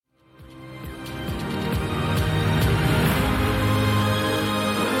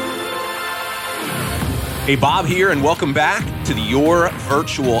Hey, Bob here, and welcome back to the Your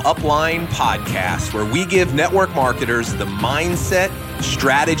Virtual Upline podcast, where we give network marketers the mindset,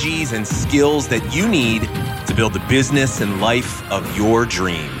 strategies, and skills that you need to build the business and life of your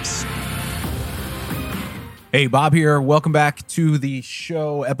dreams. Hey, Bob here. Welcome back to the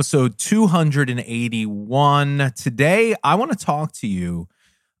show, episode 281. Today, I want to talk to you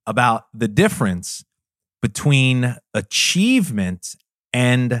about the difference between achievement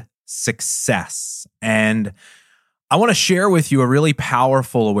and success. And I want to share with you a really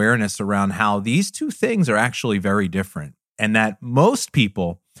powerful awareness around how these two things are actually very different, and that most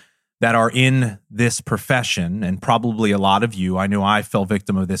people that are in this profession, and probably a lot of you, I know I fell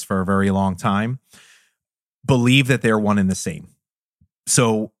victim of this for a very long time, believe that they're one and the same.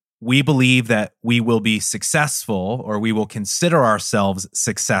 So we believe that we will be successful, or we will consider ourselves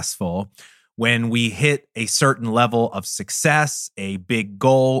successful when we hit a certain level of success, a big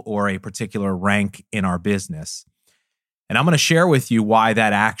goal, or a particular rank in our business. And I'm going to share with you why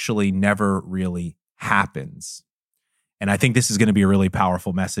that actually never really happens. And I think this is going to be a really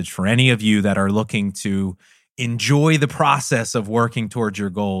powerful message for any of you that are looking to enjoy the process of working towards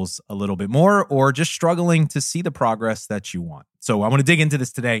your goals a little bit more, or just struggling to see the progress that you want. So I want to dig into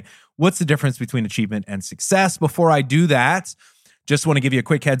this today. What's the difference between achievement and success? Before I do that, just want to give you a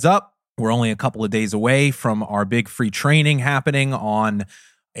quick heads up. We're only a couple of days away from our big free training happening on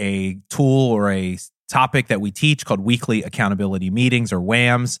a tool or a topic that we teach called Weekly Accountability Meetings, or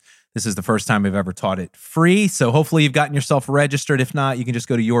WAMs. This is the first time I've ever taught it free. So hopefully you've gotten yourself registered. If not, you can just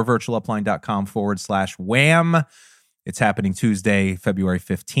go to yourvirtualupline.com/WAM. It's happening Tuesday, February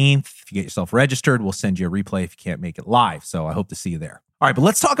 15th. If you get yourself registered, we'll send you a replay if you can't make it live. So I hope to see you there. All right, but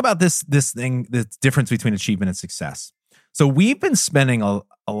let's talk about this thing, the difference between achievement and success. So we've been spending a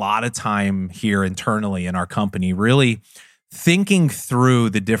lot of time here internally in our company really thinking through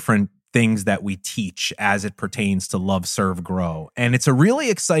the different things that we teach as it pertains to Love, Serve, Grow. And it's a really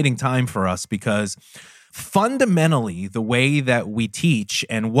exciting time for us because fundamentally the way that we teach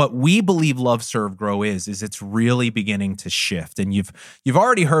and what we believe Love, Serve, Grow is it's really beginning to shift. And you've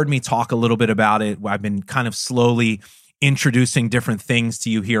already heard me talk a little bit about it. I've been kind of slowly introducing different things to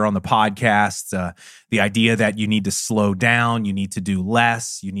you here on the podcast. The idea that you need to slow down, you need to do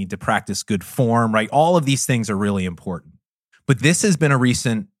less, you need to practice good form, right? All of these things are really important. But this has been a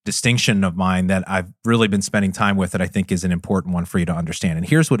recent distinction of mine that I've really been spending time with that I think is an important one for you to understand. And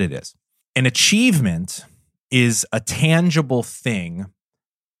here's what it is. An achievement is a tangible thing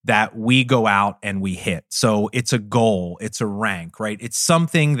that we go out and we hit. So it's a goal, it's a rank, right? It's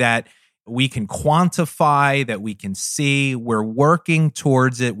something that we can quantify, that we can see. We're working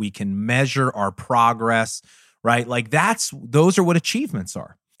towards it. We can measure our progress, right? Like those are what achievements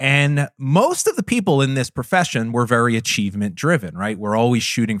are. And most of the people in this profession were very achievement driven, right? We're always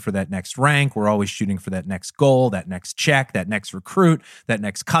shooting for that next rank. We're always shooting for that next goal, that next check, that next recruit, that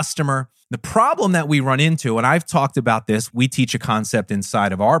next customer. The problem that we run into, and I've talked about this, we teach a concept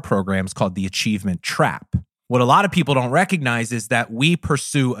inside of our programs called the achievement trap. What a lot of people don't recognize is that we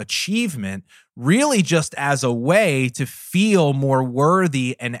pursue achievement really just as a way to feel more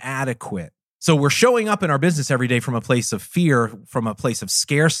worthy and adequate. So we're showing up in our business every day from a place of fear, from a place of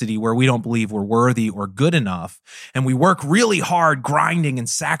scarcity where we don't believe we're worthy or good enough. And we work really hard grinding and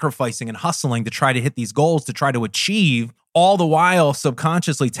sacrificing and hustling to try to hit these goals, to try to achieve, all the while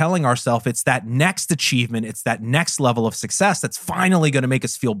subconsciously telling ourselves it's that next achievement, it's that next level of success that's finally going to make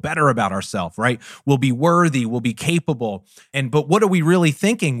us feel better about ourselves, right? We'll be worthy, we'll be capable. But what are we really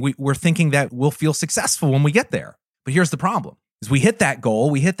thinking? We're thinking that we'll feel successful when we get there. But here's the problem. Is we hit that goal,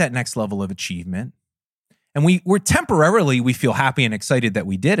 we hit that next level of achievement, and we're temporarily, we feel happy and excited that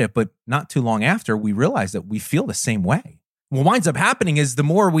we did it, but not too long after, we realize that we feel the same way. What winds up happening is the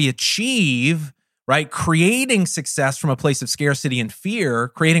more we achieve, right, creating success from a place of scarcity and fear,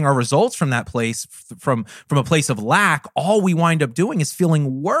 creating our results from that place, from a place of lack, all we wind up doing is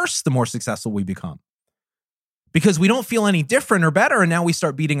feeling worse the more successful we become. Because we don't feel any different or better, and now we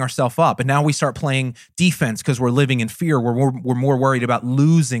start beating ourselves up, and now we start playing defense because we're living in fear. We're more worried about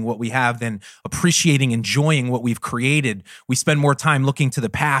losing what we have than appreciating, enjoying what we've created. We spend more time looking to the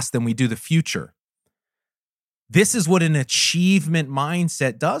past than we do the future. This is what an achievement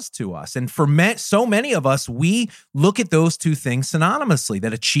mindset does to us. And for so many of us, we look at those two things synonymously,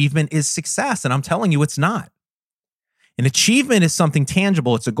 that achievement is success. And I'm telling you, it's not. An achievement is something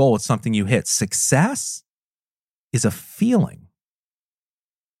tangible. It's a goal. It's something you hit. Success is a feeling.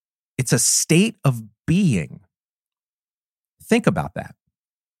 It's a state of being. Think about that.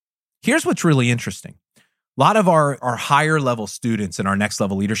 Here's what's really interesting. A A lot of our higher level students in our next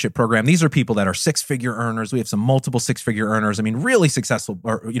level leadership program, these are people that are six-figure earners. We have some multiple six-figure earners. I mean, really successful,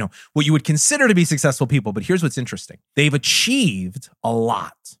 or what you would consider to be successful people. But here's what's interesting. They've achieved a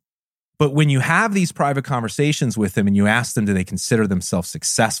lot. But when you have these private conversations with them and you ask them, do they consider themselves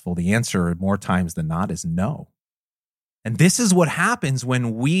successful? The answer more times than not is no. And this is what happens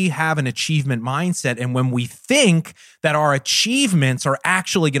when we have an achievement mindset and when we think that our achievements are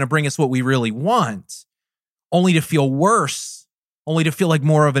actually going to bring us what we really want, only to feel worse, only to feel like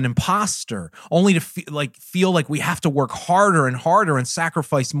more of an imposter, only to feel like we have to work harder and harder and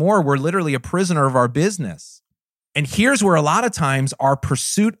sacrifice more. We're literally a prisoner of our business. And here's where a lot of times our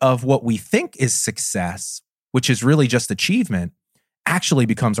pursuit of what we think is success, which is really just achievement, actually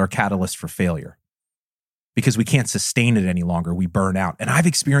becomes our catalyst for failure because we can't sustain it any longer. We burn out. And I've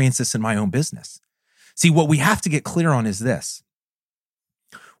experienced this in my own business. See, what we have to get clear on is this.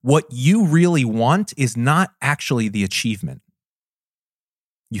 What you really want is not actually the achievement.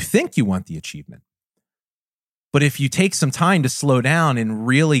 You think you want the achievement. But if you take some time to slow down and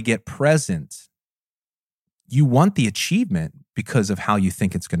really get present, you want the achievement because of how you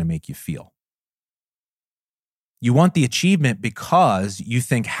think it's going to make you feel. You want the achievement because you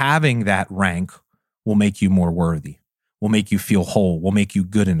think having that rank will make you more worthy, will make you feel whole, will make you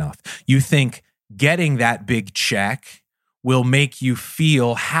good enough. You think getting that big check will make you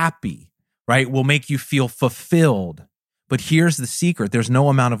feel happy, right? Will make you feel fulfilled. But here's the secret. There's no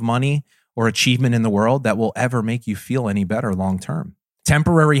amount of money or achievement in the world that will ever make you feel any better long-term.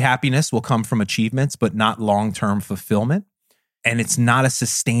 Temporary happiness will come from achievements, but not long-term fulfillment. And it's not a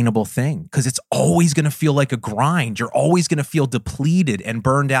sustainable thing because it's always going to feel like a grind. You're always going to feel depleted and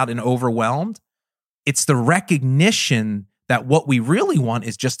burned out and overwhelmed. It's the recognition that what we really want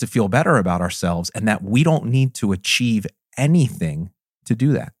is just to feel better about ourselves and that we don't need to achieve anything to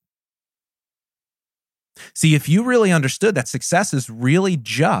do that. See, if you really understood that success is really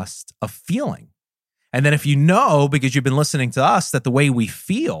just a feeling, and then if you know, because you've been listening to us, that the way we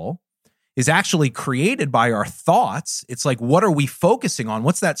feel is actually created by our thoughts, it's like, what are we focusing on?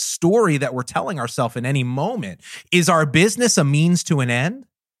 What's that story that we're telling ourselves in any moment? Is our business a means to an end?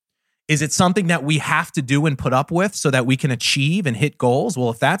 Is it something that we have to do and put up with so that we can achieve and hit goals? Well,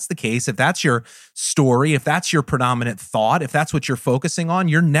 if that's the case, if that's your story, if that's your predominant thought, if that's what you're focusing on,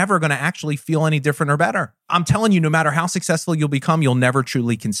 you're never going to actually feel any different or better. I'm telling you, no matter how successful you'll become, you'll never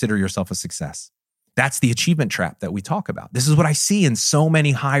truly consider yourself a success. That's the achievement trap that we talk about. This is what I see in so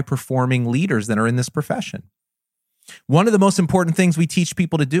many high-performing leaders that are in this profession. One of the most important things we teach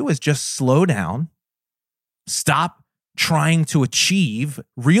people to do is just slow down, stop trying to achieve,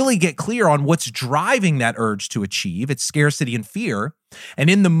 really get clear on what's driving that urge to achieve. It's scarcity and fear. And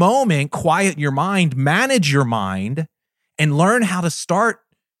in the moment, quiet your mind, manage your mind, and learn how to start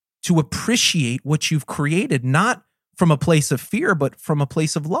to appreciate what you've created, not from a place of fear, but from a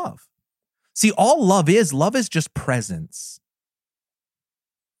place of love. See, all love is just presence.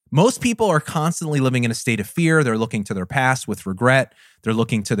 Most people are constantly living in a state of fear. They're looking to their past with regret. They're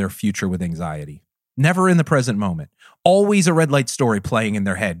looking to their future with anxiety. Never in the present moment. Always a red light story playing in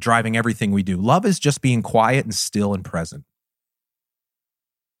their head, driving everything we do. Love is just being quiet and still and present.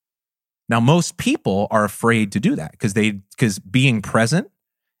 Now, most people are afraid to do that because being present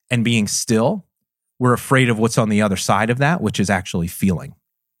and being still, we're afraid of what's on the other side of that, which is actually feeling.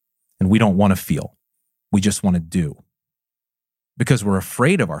 And we don't want to feel. We just want to do. Because we're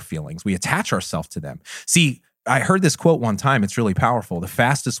afraid of our feelings. We attach ourselves to them. See, I heard this quote one time. It's really powerful. The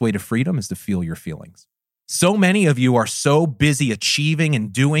fastest way to freedom is to feel your feelings. So many of you are so busy achieving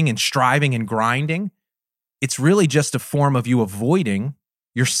and doing and striving and grinding. It's really just a form of you avoiding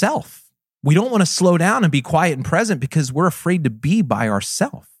yourself. We don't want to slow down and be quiet and present because we're afraid to be by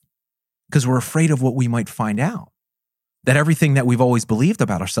ourselves. Because we're afraid of what we might find out. That everything that we've always believed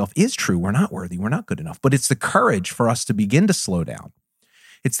about ourselves is true. We're not worthy. We're not good enough. But it's the courage for us to begin to slow down.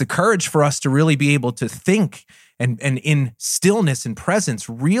 It's the courage for us to really be able to think and in stillness and presence,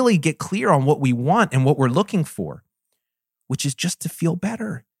 really get clear on what we want and what we're looking for, which is just to feel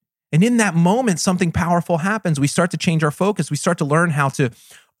better. And in that moment, something powerful happens. We start to change our focus. We start to learn how to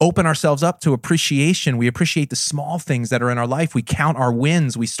open ourselves up to appreciation. We appreciate the small things that are in our life. We count our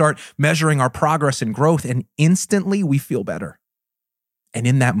wins. We start measuring our progress and growth, and instantly we feel better. And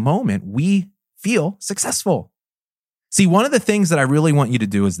in that moment, we feel successful. See, one of the things that I really want you to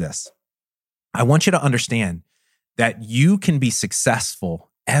do is this. I want you to understand that you can be successful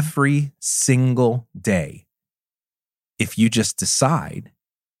every single day if you just decide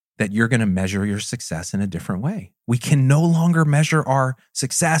that you're going to measure your success in a different way. We can no longer measure our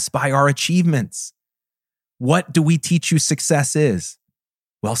success by our achievements. What do we teach you success is?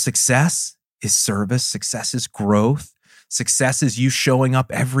 Well, success is service. Success is growth. Success is you showing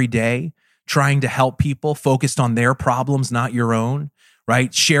up every day, trying to help people, focused on their problems, not your own,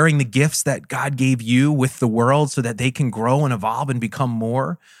 right? Sharing the gifts that God gave you with the world so that they can grow and evolve and become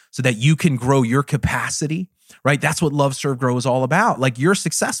more, so that you can grow your capacity, right? That's what Love, Serve, Grow is all about. Like, you're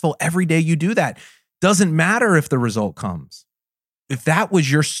successful every day you do that. Doesn't matter if the result comes. If that was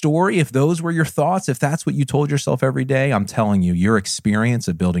your story, if those were your thoughts, if that's what you told yourself every day, I'm telling you, your experience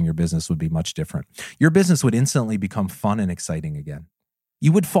of building your business would be much different. Your business would instantly become fun and exciting again.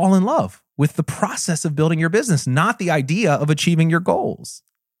 You would fall in love with the process of building your business, not the idea of achieving your goals.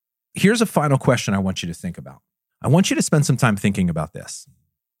 Here's a final question I want you to think about. I want you to spend some time thinking about this.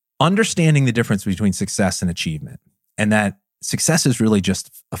 Understanding the difference between success and achievement, and that success is really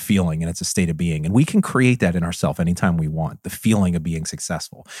just a feeling and it's a state of being. And we can create that in ourselves anytime we want, the feeling of being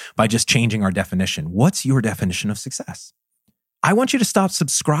successful, by just changing our definition. What's your definition of success? I want you to stop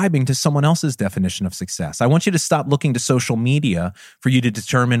subscribing to someone else's definition of success. I want you to stop looking to social media for you to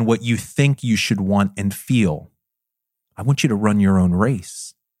determine what you think you should want and feel. I want you to run your own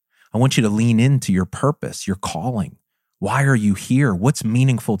race. I want you to lean into your purpose, your calling. Why are you here? What's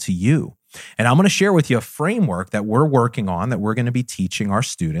meaningful to you? And I'm going to share with you a framework that we're working on, that we're going to be teaching our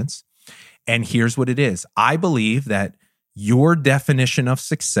students. And here's what it is. I believe that your definition of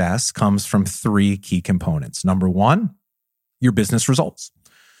success comes from 3 key components. Number 1, your business results.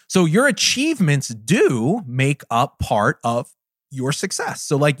 So your achievements do make up part of your success.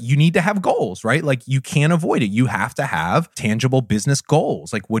 So like, you need to have goals, right? Like, you can't avoid it. You have to have tangible business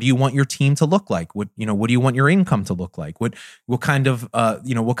goals. Like, what do you want your team to look like? What do you want your income to look like? What kind of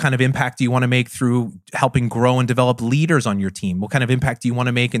impact do you want to make through helping grow and develop leaders on your team? What kind of impact do you want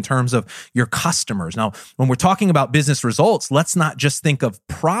to make in terms of your customers? Now, when we're talking about business results, let's not just think of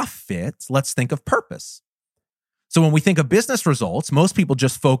profit, let's think of purpose. So when we think of business results, most people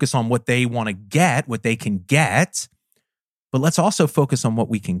just focus on what they want to get, what they can get. But let's also focus on what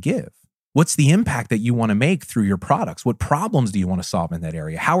we can give. What's the impact that you want to make through your products? What problems do you want to solve in that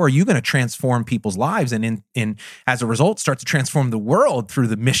area? How are you going to transform people's lives and as a result, start to transform the world through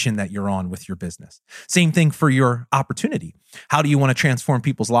the mission that you're on with your business? Same thing for your opportunity. How do you want to transform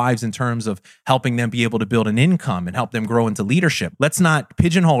people's lives in terms of helping them be able to build an income and help them grow into leadership? Let's not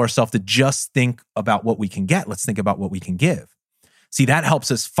pigeonhole ourselves to just think about what we can get. Let's think about what we can give. See, that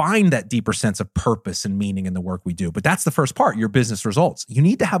helps us find that deeper sense of purpose and meaning in the work we do. But that's the first part, your business results. You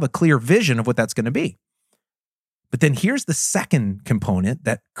need to have a clear vision of what that's going to be. But then here's the second component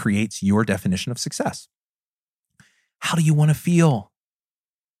that creates your definition of success. How do you want to feel?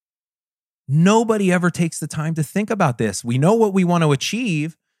 Nobody ever takes the time to think about this. We know what we want to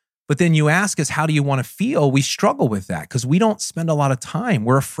achieve, but then you ask us, how do you want to feel? We struggle with that because we don't spend a lot of time.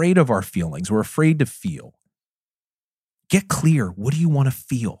 We're afraid of our feelings. We're afraid to feel. Get clear. What do you want to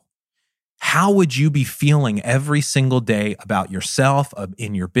feel? How would you be feeling every single day about yourself,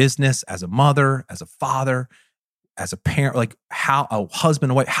 in your business, as a mother, as a father, as a parent, like how a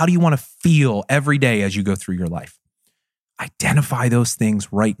husband, a wife? How do you want to feel every day as you go through your life? Identify those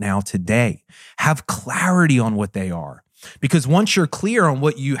things right now today. Have clarity on what they are. Because once you're clear on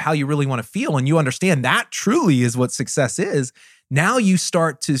how you really want to feel, and you understand that truly is what success is, now you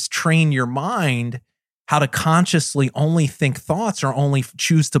start to train your mind how to consciously only think thoughts or only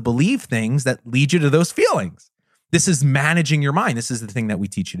choose to believe things that lead you to those feelings. This is managing your mind. This is the thing that we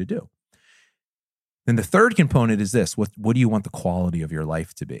teach you to do. Then the third component is this. What do you want the quality of your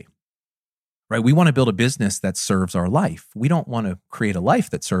life to be? Right? We want to build a business that serves our life. We don't want to create a life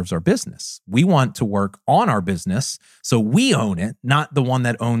that serves our business. We want to work on our business so we own it, not the one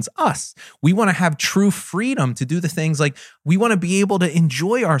that owns us. We want to have true freedom to do the things like we want to be able to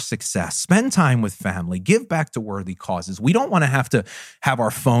enjoy our success, spend time with family, give back to worthy causes. We don't want to have our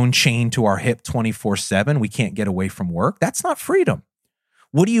phone chained to our hip 24/7. We can't get away from work. That's not freedom.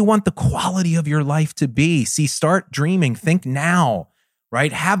 What do you want the quality of your life to be? See, start dreaming. Think now,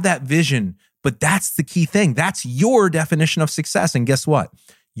 right? Have that vision. But that's the key thing. That's your definition of success. And guess what?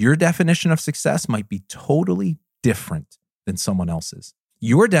 Your definition of success might be totally different than someone else's.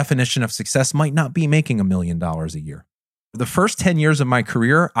 Your definition of success might not be making $1 million a year. The first 10 years of my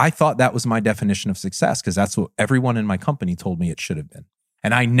career, I thought that was my definition of success because that's what everyone in my company told me it should have been.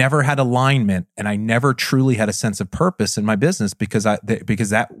 And I never had alignment and I never truly had a sense of purpose in my business because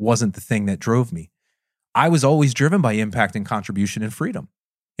that wasn't the thing that drove me. I was always driven by impact and contribution and freedom.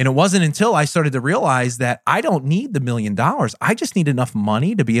 And it wasn't until I started to realize that I don't need the $1 million. I just need enough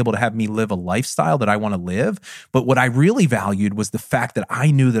money to be able to have me live a lifestyle that I want to live. But what I really valued was the fact that I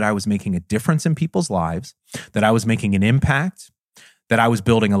knew that I was making a difference in people's lives, that I was making an impact, that I was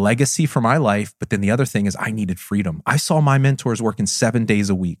building a legacy for my life. But then the other thing is I needed freedom. I saw my mentors working 7 days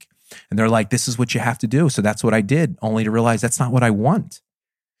a week. And they're like, this is what you have to do. So that's what I did, only to realize that's not what I want.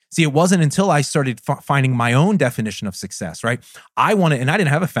 See, it wasn't until I started finding my own definition of success, right? And I didn't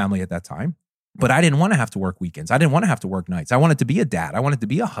have a family at that time, but I didn't want to have to work weekends. I didn't want to have to work nights. I wanted to be a dad. I wanted to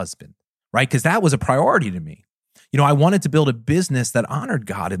be a husband, right? Because that was a priority to me. I wanted to build a business that honored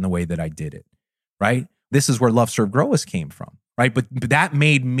God in the way that I did it, right? This is where Love, Serve, Grow Us came from, right? But that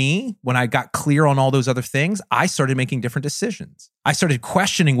made me, when I got clear on all those other things, I started making different decisions. I started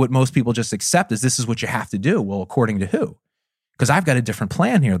questioning what most people just accept as this is what you have to do. Well, according to who? Because I've got a different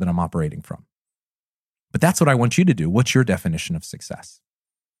plan here that I'm operating from. But that's what I want you to do. What's your definition of success?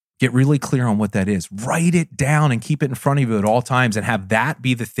 Get really clear on what that is. Write it down and keep it in front of you at all times and have that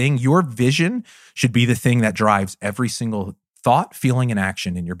be the thing. Your vision should be the thing that drives every single thought, feeling, and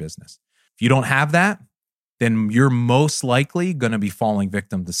action in your business. If you don't have that, then you're most likely going to be falling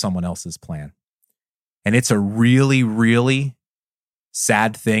victim to someone else's plan. And it's a really, really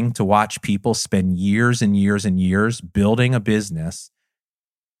sad thing to watch people spend years and years and years building a business,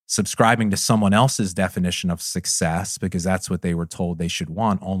 subscribing to someone else's definition of success because that's what they were told they should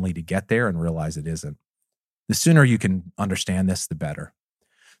want, only to get there and realize it isn't. The sooner you can understand this, the better.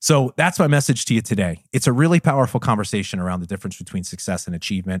 So that's my message to you today. It's a really powerful conversation around the difference between success and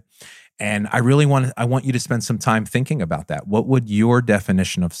achievement. And I want you to spend some time thinking about that. What would your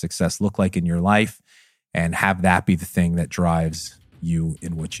definition of success look like in your life? And have that be the thing that drives you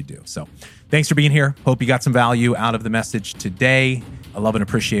in what you do. So thanks for being here. Hope you got some value out of the message today. I love and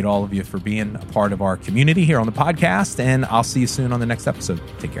appreciate all of you for being a part of our community here on the podcast. And I'll see you soon on the next episode.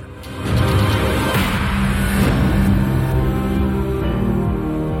 Take care.